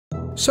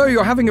So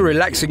you're having a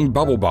relaxing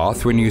bubble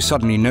bath when you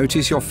suddenly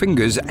notice your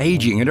fingers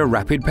aging at a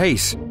rapid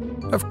pace.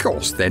 Of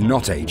course, they're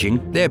not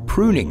aging, they're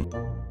pruning.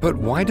 But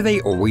why do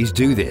they always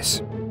do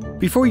this?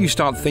 Before you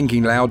start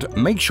thinking loud,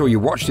 make sure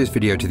you watch this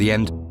video to the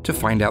end to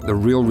find out the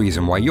real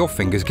reason why your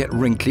fingers get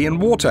wrinkly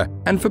and water,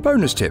 and for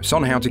bonus tips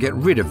on how to get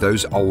rid of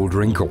those old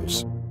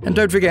wrinkles. And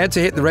don't forget to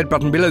hit the red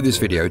button below this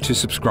video to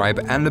subscribe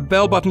and the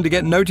bell button to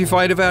get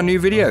notified of our new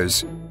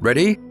videos.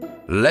 Ready?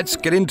 Let's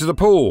get into the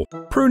pool.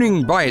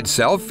 Pruning by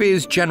itself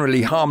is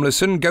generally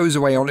harmless and goes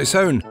away on its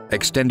own.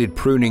 Extended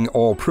pruning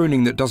or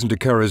pruning that doesn't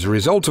occur as a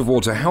result of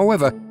water,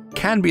 however,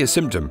 can be a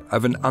symptom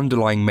of an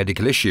underlying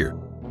medical issue.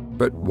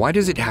 But why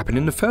does it happen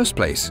in the first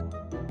place?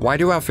 Why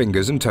do our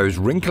fingers and toes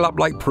wrinkle up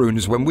like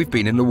prunes when we've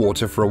been in the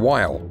water for a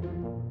while?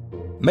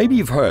 Maybe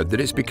you've heard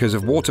that it's because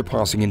of water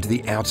passing into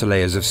the outer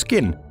layers of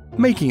skin,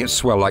 making it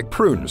swell like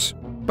prunes.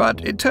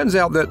 But it turns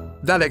out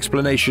that that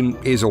explanation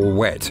is all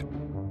wet.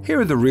 Here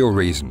are the real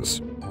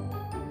reasons.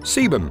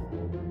 Sebum.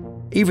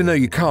 Even though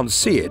you can't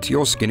see it,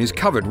 your skin is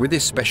covered with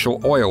this special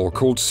oil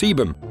called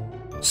sebum.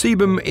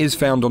 Sebum is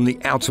found on the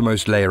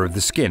outermost layer of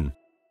the skin.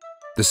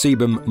 The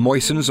sebum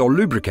moistens or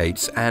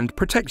lubricates and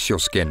protects your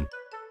skin.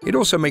 It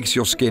also makes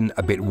your skin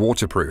a bit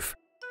waterproof.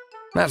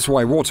 That's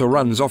why water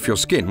runs off your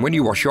skin when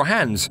you wash your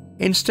hands,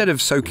 instead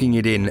of soaking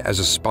it in as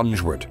a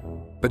sponge would.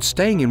 But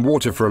staying in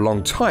water for a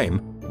long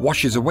time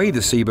washes away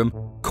the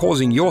sebum,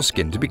 causing your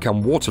skin to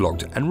become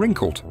waterlogged and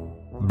wrinkled.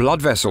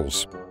 Blood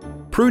vessels.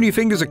 Pruny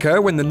fingers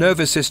occur when the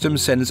nervous system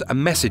sends a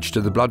message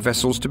to the blood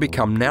vessels to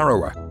become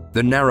narrower.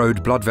 The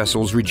narrowed blood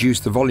vessels reduce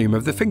the volume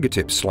of the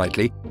fingertips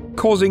slightly,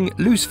 causing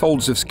loose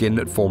folds of skin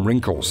that form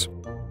wrinkles.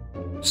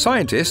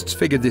 Scientists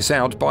figured this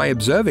out by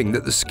observing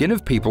that the skin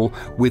of people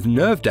with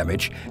nerve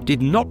damage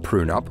did not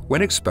prune up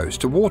when exposed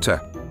to water.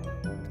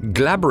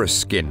 Glabrous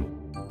skin.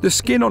 The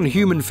skin on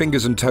human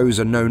fingers and toes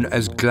are known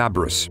as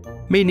glabrous,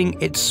 meaning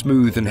it's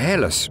smooth and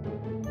hairless.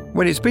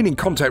 When it's been in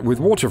contact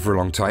with water for a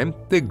long time,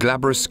 the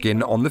glabrous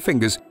skin on the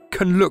fingers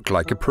can look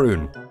like a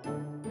prune.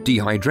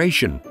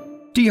 Dehydration.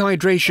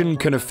 Dehydration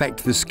can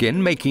affect the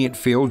skin, making it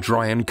feel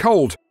dry and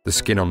cold. The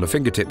skin on the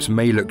fingertips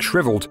may look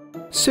shriveled.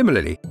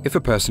 Similarly, if a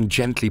person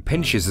gently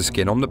pinches the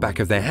skin on the back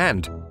of their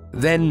hand,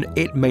 then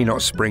it may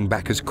not spring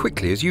back as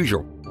quickly as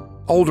usual.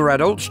 Older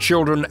adults,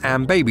 children,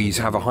 and babies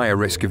have a higher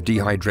risk of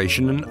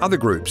dehydration than other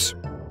groups.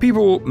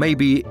 People may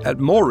be at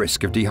more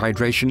risk of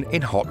dehydration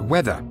in hot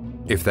weather,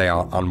 if they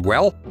are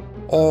unwell,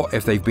 or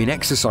if they've been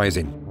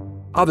exercising.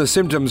 Other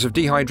symptoms of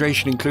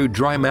dehydration include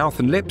dry mouth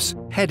and lips,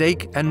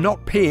 headache, and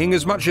not peeing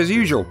as much as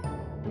usual.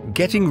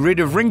 Getting rid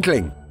of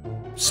wrinkling.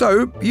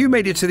 So, you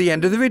made it to the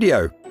end of the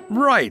video.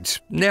 Right,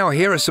 now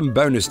here are some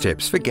bonus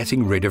tips for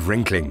getting rid of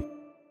wrinkling.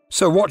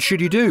 So what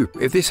should you do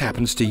if this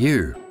happens to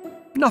you?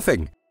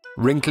 Nothing.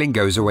 Wrinkling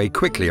goes away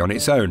quickly on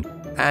its own,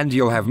 and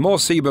you'll have more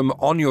sebum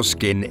on your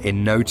skin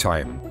in no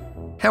time.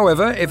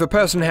 However, if a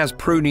person has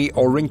pruny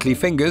or wrinkly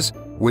fingers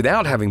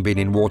without having been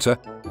in water,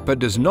 but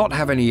does not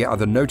have any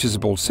other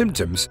noticeable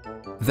symptoms,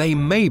 they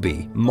may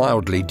be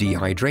mildly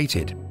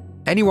dehydrated.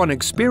 Anyone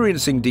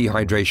experiencing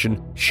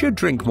dehydration should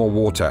drink more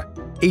water.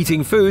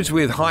 Eating foods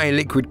with high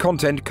liquid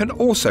content can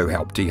also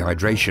help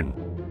dehydration.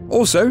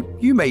 Also,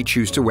 you may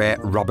choose to wear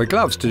rubber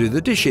gloves to do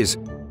the dishes,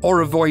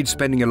 or avoid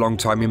spending a long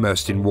time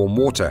immersed in warm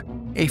water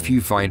if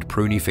you find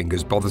pruny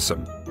fingers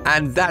bothersome.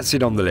 And that's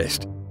it on the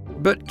list.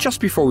 But just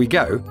before we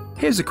go,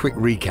 here's a quick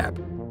recap.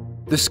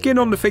 The skin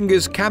on the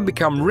fingers can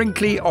become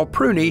wrinkly or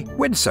pruny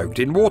when soaked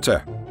in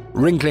water.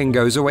 Wrinkling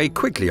goes away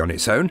quickly on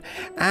its own,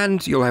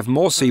 and you'll have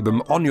more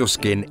sebum on your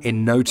skin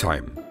in no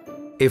time.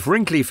 If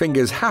wrinkly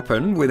fingers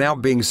happen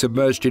without being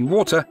submerged in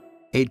water,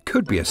 it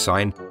could be a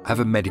sign of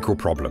a medical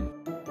problem.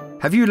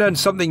 Have you learned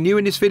something new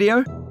in this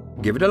video?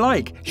 Give it a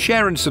like,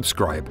 share and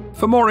subscribe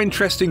for more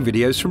interesting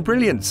videos from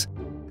Brilliance.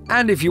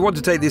 And if you want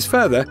to take this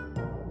further,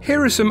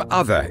 here are some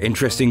other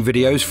interesting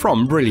videos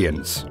from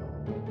Brilliance.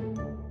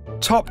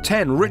 Top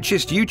 10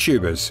 richest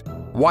YouTubers,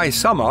 why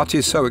some art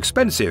is so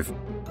expensive,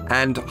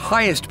 and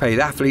highest paid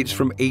athletes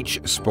from each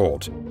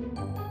sport.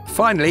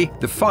 Finally,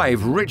 the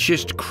 5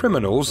 richest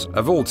criminals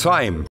of all time.